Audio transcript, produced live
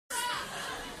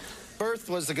birth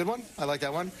was a good one. I like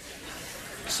that one.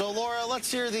 So, Laura,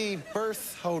 let's hear the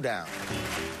birth hoedown.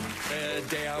 The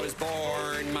day I was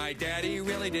born, my daddy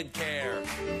really did care.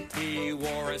 He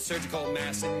wore a surgical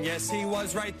mask, and yes, he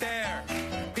was right there.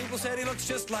 People said he looks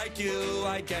just like you.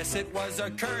 I guess it was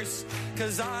a curse,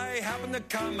 'cause I happened to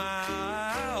come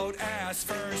out ass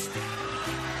first.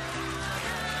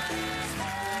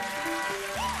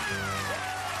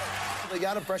 You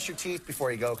gotta brush your teeth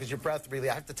before you go, because your breath really,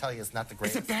 I have to tell you, is not the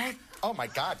greatest. Is it bad? Oh, my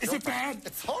God. Is it bad?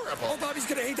 It's horrible. Oh, Bobby's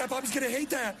gonna hate that. Bobby's gonna hate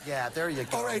that. Yeah, there you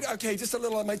go. All right, okay, just a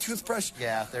little on my toothbrush.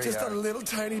 Yeah, there you go. Just a little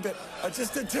tiny bit.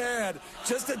 Just a tad.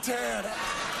 Just a tad.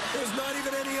 There's not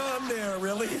even any on there,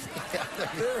 really. Yeah,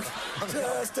 There's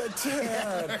just a tad.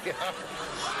 Yeah, there you go.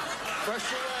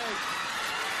 Brush your leg.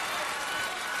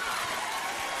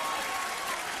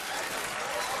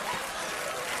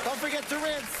 Don't forget to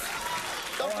rinse.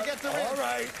 Don't forget to rinse. All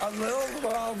right, a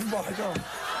little. Oh, my God.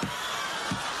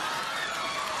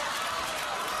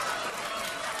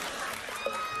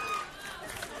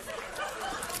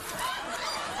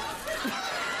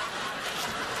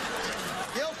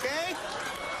 You okay?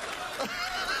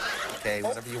 Okay,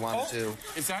 whatever you want to do.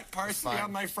 Is that parsley Fine.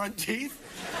 on my front teeth?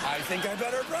 I think I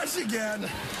better brush again.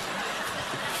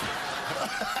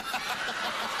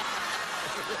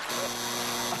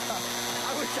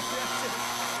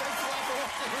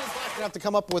 We have to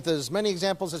come up with as many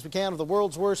examples as we can of the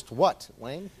world's worst what,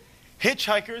 Wayne?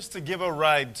 Hitchhikers to give a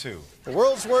ride to. The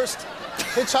world's worst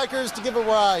hitchhikers to give a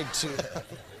ride to.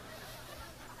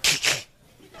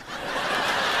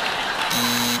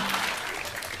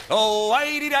 Oh,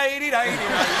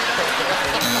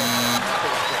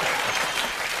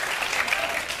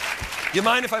 You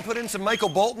mind if I put in some Michael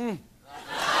Bolton?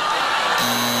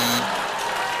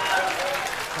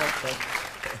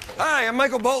 Hi, I'm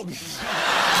Michael Bolton.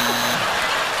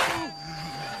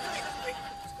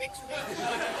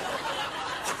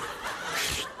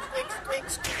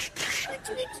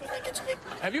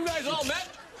 Have you guys all met?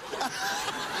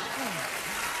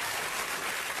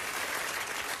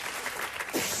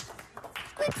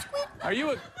 Are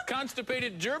you a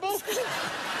constipated gerbil?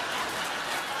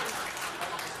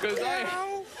 Because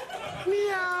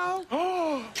Meow.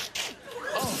 Oh.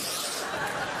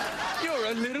 You're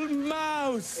a little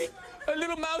mouse. A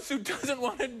little mouse who doesn't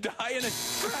want to die in a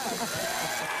trap.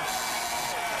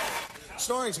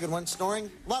 Snoring's a good one.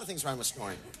 Snoring. A lot of things rhyme with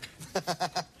snoring.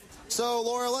 So,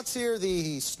 Laura, let's hear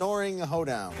the snoring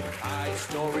hoedown. I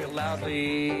snore real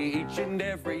loudly each and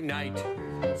every night.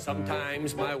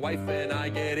 Sometimes my wife and I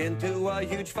get into a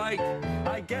huge fight.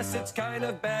 I guess it's kind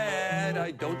of bad.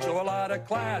 I don't show a lot of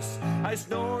class. I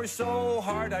snore so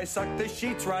hard I suck the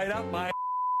sheets right out my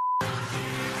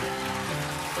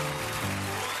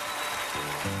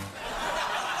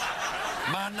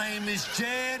My name is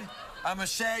Jed. I'm a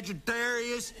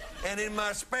Sagittarius, and in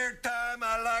my spare time,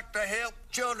 I like to help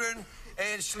children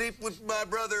and sleep with my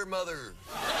brother and mother.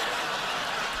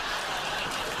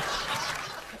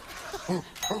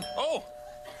 Oh,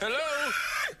 hello.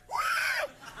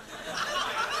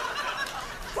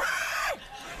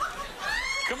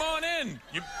 Come on in.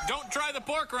 You don't try the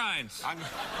pork rinds.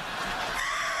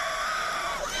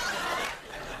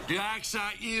 Did I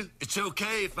excite you? It's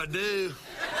okay if I do.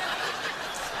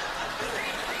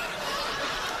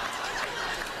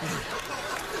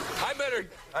 I better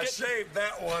I get... saved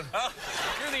that one.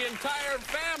 You're the entire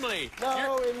family.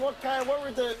 No, and what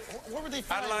were they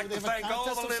I'd like to thank all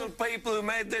the little people who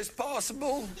made this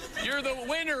possible. You're the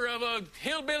winner of a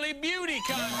hillbilly beauty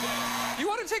contest. You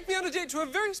want to take me on a date to a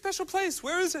very special place.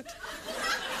 Where is it?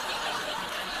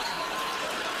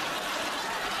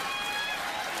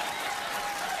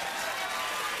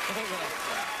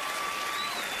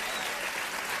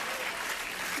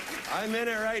 I'm in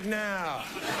it right now.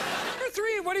 Number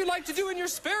 3, what do you like to do in your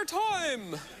spare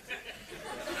time?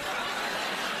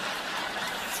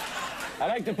 I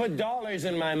like to put dollars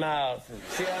in my mouth and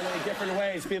see how many different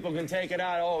ways people can take it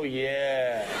out. Oh,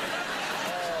 yeah.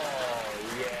 Oh,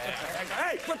 yeah.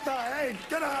 Hey, what the? Hey,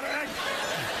 get out of here.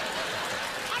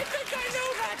 I think I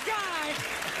know that guy.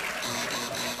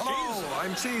 Oh,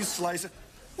 I'm Cheese Slicer.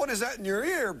 What is that in your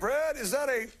ear, Brad? Is that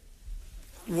a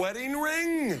wedding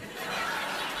ring?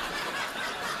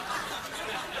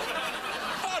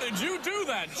 How did you do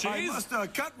that, Cheese? I must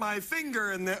have cut my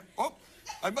finger in there. Oh,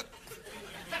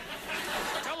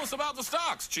 Tell us about the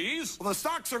stocks, Cheese. well, the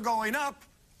stocks are going up.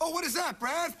 Oh, what is that,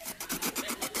 Brad?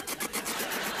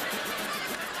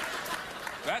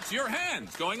 That's your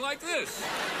hands going like this.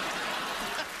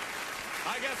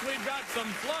 I guess we've got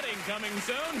some flooding coming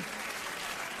soon.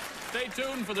 Stay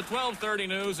tuned for the 12:30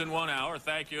 news in 1 hour.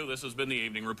 Thank you. This has been the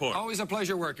Evening Report. Always a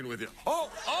pleasure working with you. Oh!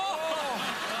 Oh!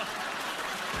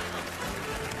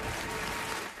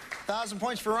 1,000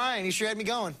 points for Ryan. He sure had me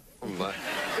going.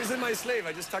 It's in my sleeve.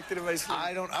 I just tucked it in my sleeve.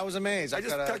 I was amazed. I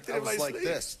just tucked it in my like sleeve.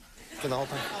 this for the whole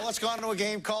time. Now, let's go on to a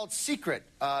game called Secret.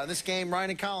 In this game, Ryan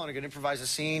and Colin are going to improvise a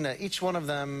scene. Each one of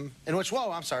them, in which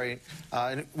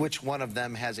one of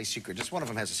them has a secret. Just one of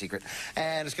them has a secret.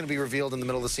 And it's going to be revealed in the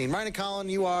middle of the scene. Ryan and Colin,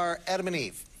 you are Adam and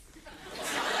Eve.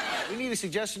 We need a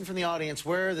suggestion from the audience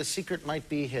where the secret might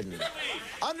be hidden.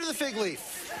 Under the fig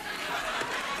leaf.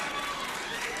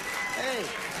 Hey,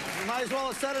 you might as well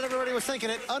have said it. Everybody was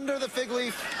thinking it. Under the fig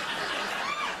leaf.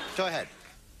 Go ahead.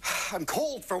 I'm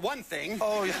cold, for one thing.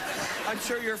 Oh, yeah. I'm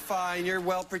sure you're fine. You're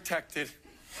well protected.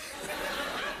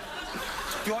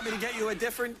 Do you want me to get you a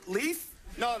different leaf?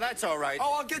 No, that's all right.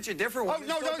 Oh, I'll get you a different one.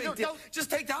 Oh, no, no, no. Just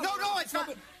take down. No, it's not.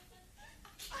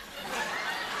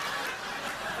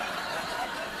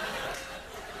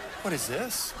 What is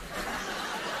this?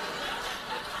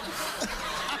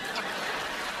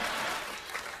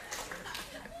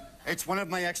 It's one of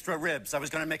my extra ribs. I was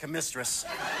going to make a mistress.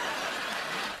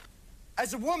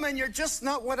 As a woman, you're just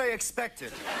not what I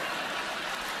expected.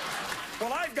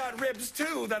 Well, I've got ribs,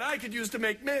 too, that I could use to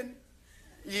make men.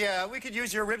 Yeah, we could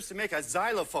use your ribs to make a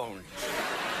xylophone.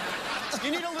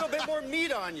 You need a little bit more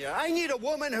meat on you. I need a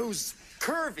woman who's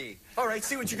curvy. All right,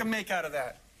 see what you can make out of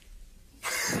that.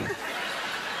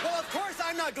 Well, of course,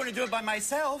 I'm not going to do it by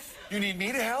myself. You need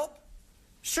me to help?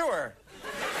 Sure.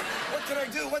 What can I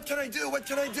do? What can I do? What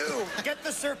can I do? Get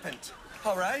the serpent.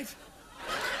 All right.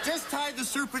 Just tie the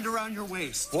serpent around your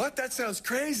waist. What? That sounds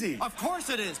crazy. Of course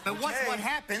it is, but watch Okay. what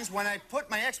happens when I put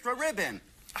my extra rib in.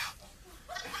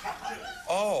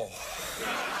 Oh.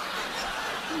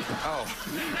 Oh.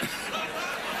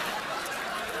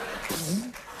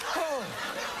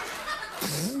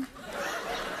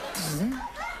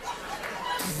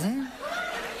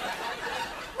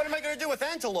 What am I going to do with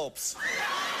antelopes?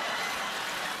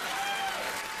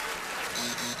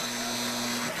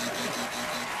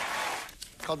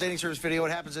 Called dating service video. What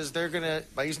happens is they're going to,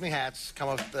 by using the hats, come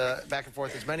up back and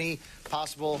forth as many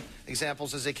possible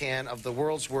examples as they can of the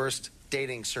world's worst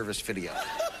dating service video.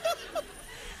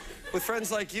 With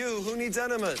friends like you, who needs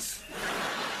enemas?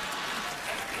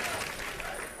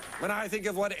 When I think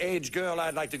of what age girl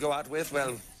I'd like to go out with,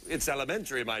 well, it's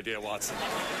elementary, my dear Watson.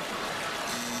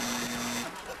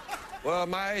 Well,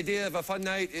 my idea of a fun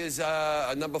night is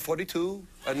a number 42,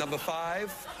 a number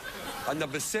 5, a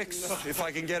number 6, if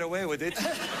I can get away with it.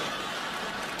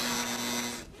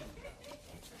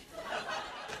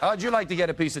 How'd you like to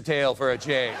get a piece of tail for a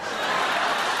change?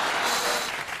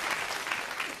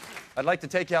 I'd like to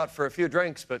take you out for a few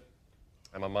drinks, but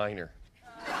I'm a minor.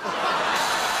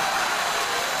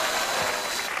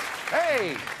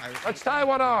 Hey, let's tie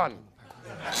one on.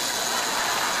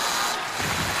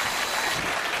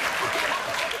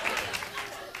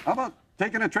 How about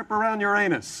taking a trip around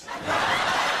Uranus?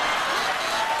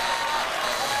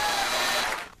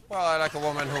 Well, I like a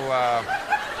woman who,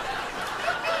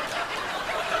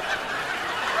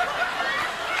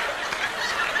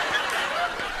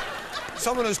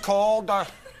 someone who's cold, not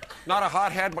a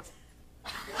hothead, but...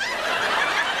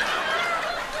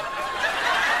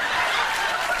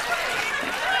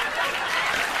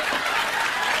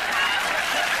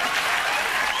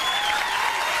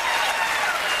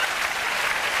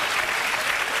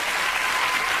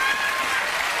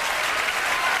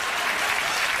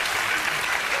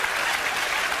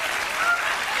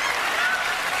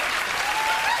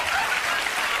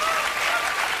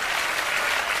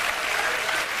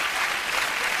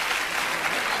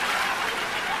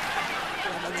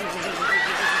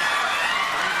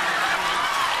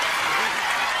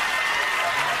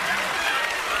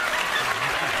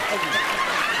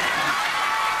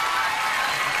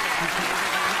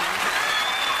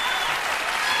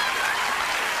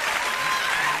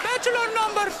 Bachelor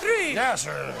number 3. Yes,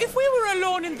 sir. If we were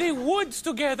alone in the woods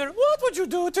together, what would you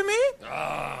do to me? Oh,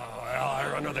 well, I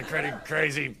run with a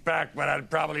crazy back, but I'd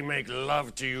probably make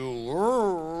love to you.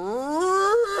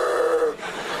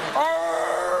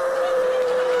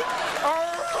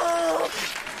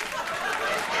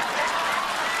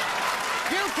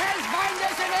 You can't find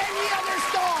this in any other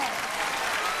store.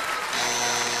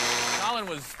 Colin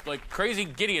was like crazy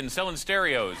Gideon selling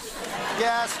stereos.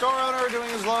 Yeah, store owner doing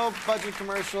his low-budget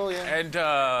commercial, yeah. And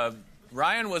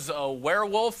Ryan was a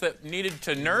werewolf that needed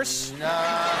to nurse. Raised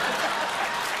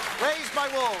by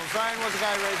wolves. Ryan was a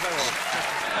guy raised by wolves.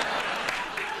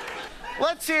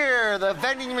 Let's hear the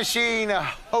vending machine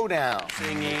hoedown.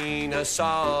 Singing a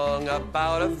song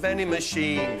about a vending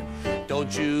machine.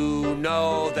 Don't you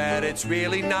know that it's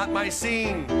really not my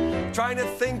scene? Trying to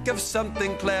think of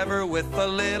something clever with a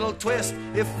little twist.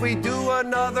 If we do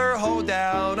another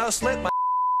hoedown, I'll slit my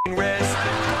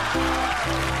wrist.